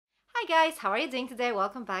guys, how are you doing today?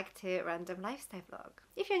 Welcome back to Random Lifestyle Vlog.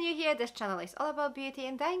 If you're new here, this channel is all about beauty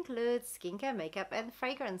and that includes skincare, makeup and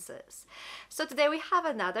fragrances. So today we have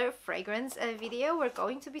another fragrance video. We're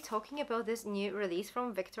going to be talking about this new release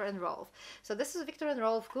from Viktor Rolf. So this is Viktor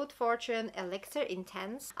Rolf Good Fortune Elixir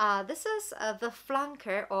Intense. This is the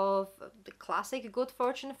flanker of the classic Good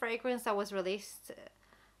Fortune fragrance that was released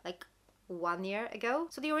like 1 year ago.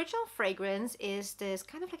 So the original fragrance is this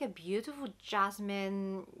kind of like a beautiful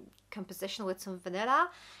jasmine composition with some vanilla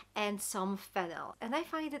and some fennel, and I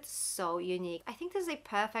find it so unique. I think this is a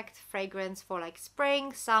perfect fragrance for like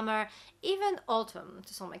spring, summer, even autumn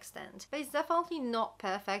to some extent, but it's definitely not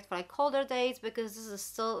perfect for like colder days because this is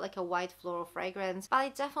still like a white floral fragrance. But I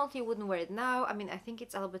definitely wouldn't wear it now. I mean, I think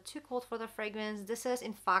it's a little bit too cold for the fragrance. This is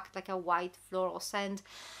in fact like a white floral scent.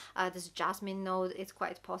 This jasmine note is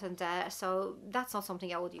quite potent there, so that's not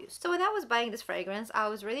something I would use. So when I was buying this fragrance, I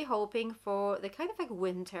was really hoping for the kind of like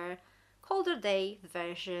winter colder day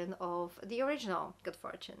version of the original Good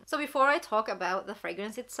Fortune. So before I talk about the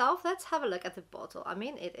fragrance itself, let's have a look at the bottle. I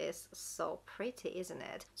mean, it is so pretty, isn't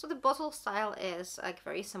it? So the bottle style is like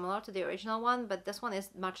very similar to the original one, but this one is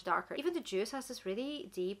much darker. Even the juice has this really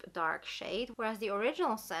deep dark shade, whereas the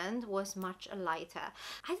original scent was much lighter.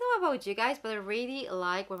 I don't know about you guys, but I really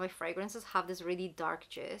like when my fragrances have this really dark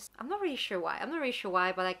juice. I'm not really sure why,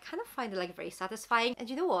 but I kind of find it like very satisfying. And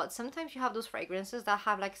you know what? Sometimes you have those fragrances that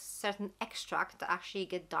have like certain extract that actually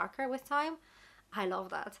get darker with time. I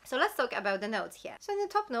love that. So let's talk about the notes here. So in the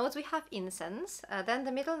top notes we have incense, then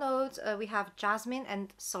the middle notes we have jasmine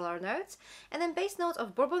and solar notes, and then base notes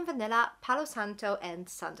of bourbon vanilla, palo santo and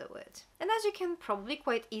sandalwood. And as you can probably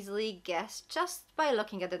quite easily guess just by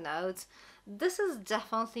looking at the notes, this is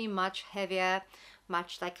definitely much heavier,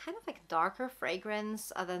 much like kind of like darker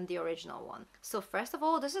fragrance than the original one. So first of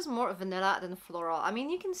all, this is more vanilla than floral. I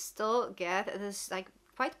mean, you can still get this like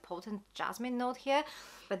quite potent jasmine note here,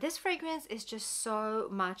 but this fragrance is just so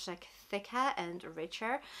much like thicker and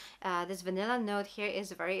richer. This vanilla note here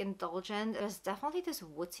is very indulgent. There's definitely this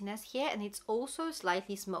woodiness here, and it's also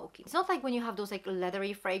slightly smoky. It's not like when you have those like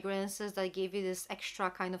leathery fragrances that give you this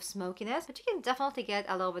extra kind of smokiness, but you can definitely get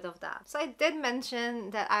a little bit of that. So I did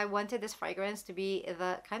mention that I wanted this fragrance to be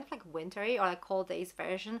the kind of like wintry or like cold days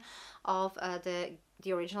version of the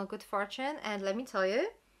original Good Fortune, and let me tell you,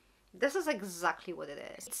 this is exactly what it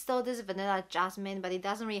is. It's still this vanilla jasmine, but it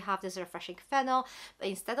doesn't really have this refreshing fennel. But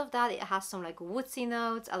instead of that, it has some like woodsy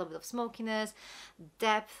notes, a little bit of smokiness,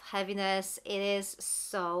 depth, heaviness. It is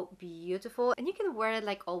so beautiful, and you can wear it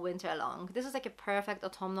like all winter long. This is like a perfect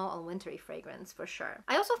autumnal and wintry fragrance for sure.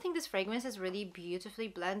 I also think this fragrance is really beautifully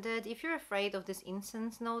blended. If you're afraid of this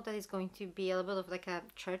incense note that is going to be a little bit of like a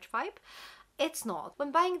church vibe, it's not.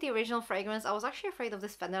 When buying the original fragrance, I was actually afraid of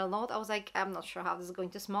this fennel note. I was like, I'm not sure how this is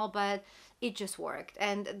going to smell, but it just worked.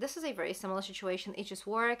 And this is a very similar situation. It just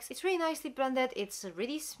works. It's really nicely blended. It's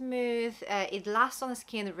really smooth. It lasts on the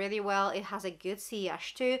skin really well. It has a good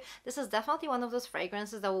CH too. This is definitely one of those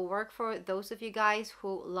fragrances that will work for those of you guys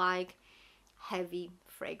who like heavy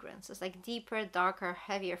fragrances, like deeper, darker,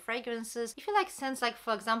 heavier fragrances. If you like scents like,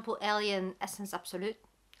 for example, Alien Essence Absolute,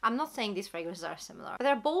 I'm not saying these fragrances are similar, but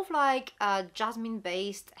they're both like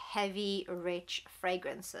jasmine-based, heavy, rich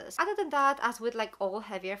fragrances. Other than that, as with like all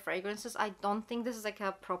heavier fragrances, I don't think this is like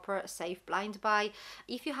a proper safe blind buy.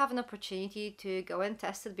 If you have an opportunity to go and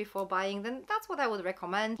test it before buying, then that's what I would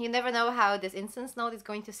recommend. You never know how this incense note is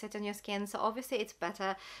going to sit on your skin, so obviously it's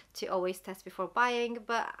better to always test before buying,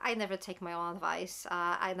 but I never take my own advice,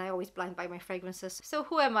 and I always blind buy my fragrances, so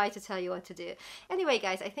who am I to tell you what to do? Anyway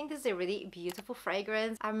guys, I think this is a really beautiful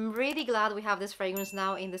fragrance. I'm really glad we have this fragrance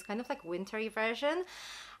now in this kind of like wintry version.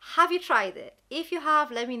 Have you tried it? If you have,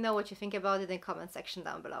 let me know what you think about it in the comment section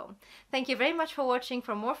down below. Thank you very much for watching.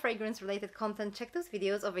 For more fragrance related content, check those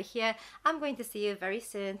videos over here. I'm going to see you very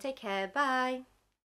soon. Take care. Bye.